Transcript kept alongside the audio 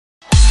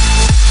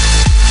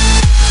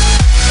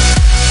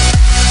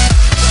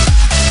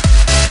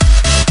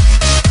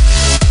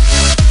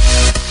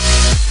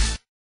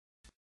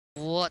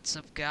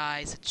What's up,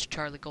 guys? It's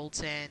Charlie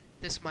Goldsand.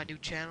 This is my new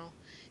channel,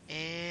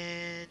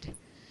 and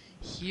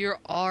here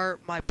are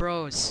my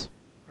bros.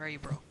 Where are you,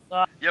 bro?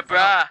 Yeah,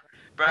 bruh.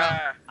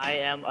 I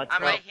am a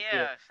I'm right troll.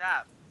 here.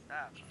 Stop.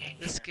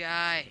 This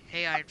guy.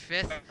 Hey, Iron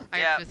Fifth.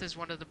 Iron Yeah. Fifth is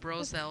one of the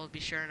bros that will be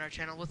sharing our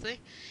channel with me,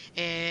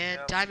 and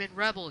Yep. Diamond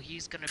Rebel.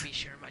 He's gonna be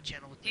sharing my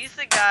channel with me. He's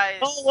the guy.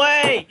 No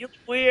way! You're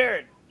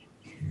weird.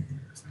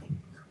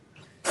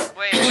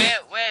 Wait,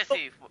 where is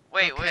he?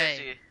 Wait, where is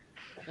Okay.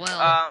 he?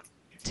 Well,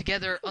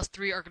 together, us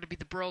three are gonna be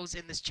the bros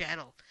in this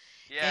channel,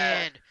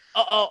 Yeah. and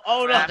Oh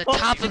no! at the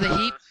top of the Bros.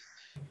 heap,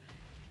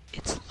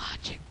 it's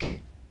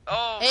Logic.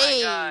 Oh Hey.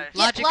 my gosh. Get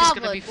Logic is lava,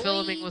 gonna be boy.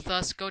 filming with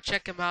us. Go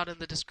check him out in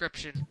the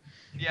description.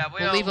 Yeah,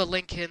 We'll leave a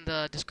link in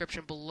the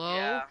description below.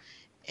 Yeah,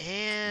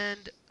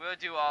 And we'll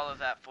do all of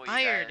that for you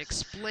Iron, guys.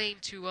 explain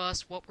to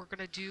us what we're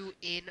gonna do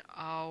in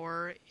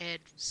our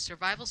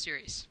survival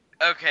series.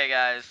 Okay,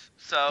 guys.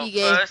 So Be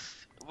gay. first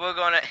we're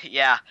gonna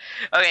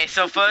Okay,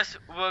 so first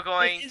we're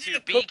going This is to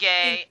a be cooking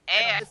gay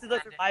channel. and This is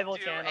a survival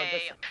do channel.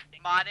 a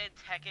modded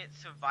Tekkit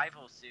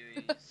survival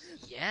series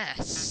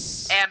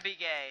Yes. and be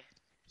gay.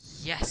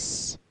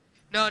 Yes.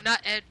 No,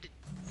 not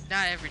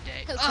every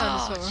day. That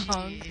Oh, sounds so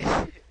wrong.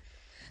 jeez.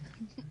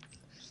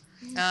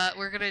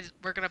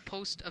 We're gonna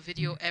post a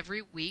video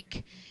every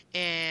week,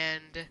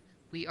 and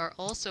we are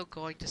also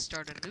going to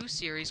start a new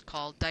series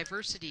called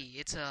Diversity.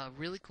 It's a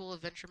really cool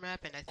adventure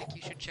map, and I think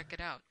you should check it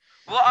out.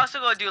 We're also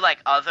gonna do like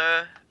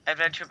other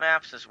adventure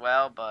maps as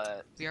well,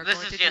 but We are this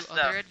going is to just do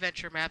the other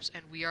adventure maps,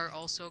 and we are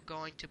also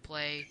going to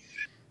play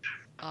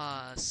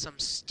some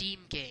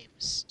Steam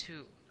games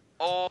too,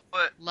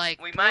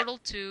 like we might- Portal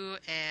 2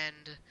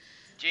 and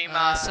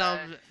Gmod.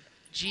 some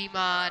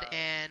Gmod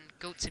and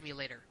Goat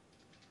Simulator.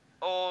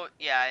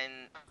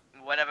 And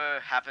whatever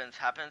happens.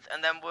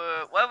 And then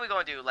what are we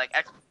gonna do? Like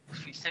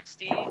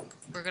X360?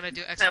 We're gonna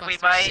do Then Xbox we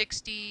might-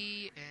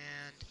 360,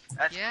 and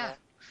That's yeah.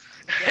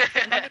 The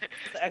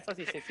Xbox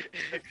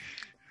 360.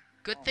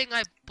 Good thing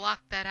I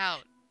blocked that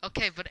out.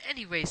 Okay, but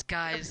anyways,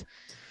 guys,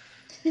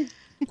 cool.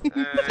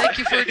 thank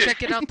you for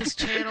checking out this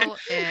channel,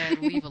 and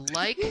leave a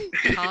like,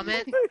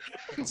 comment,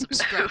 and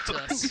subscribe to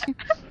us.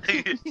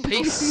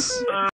 Peace.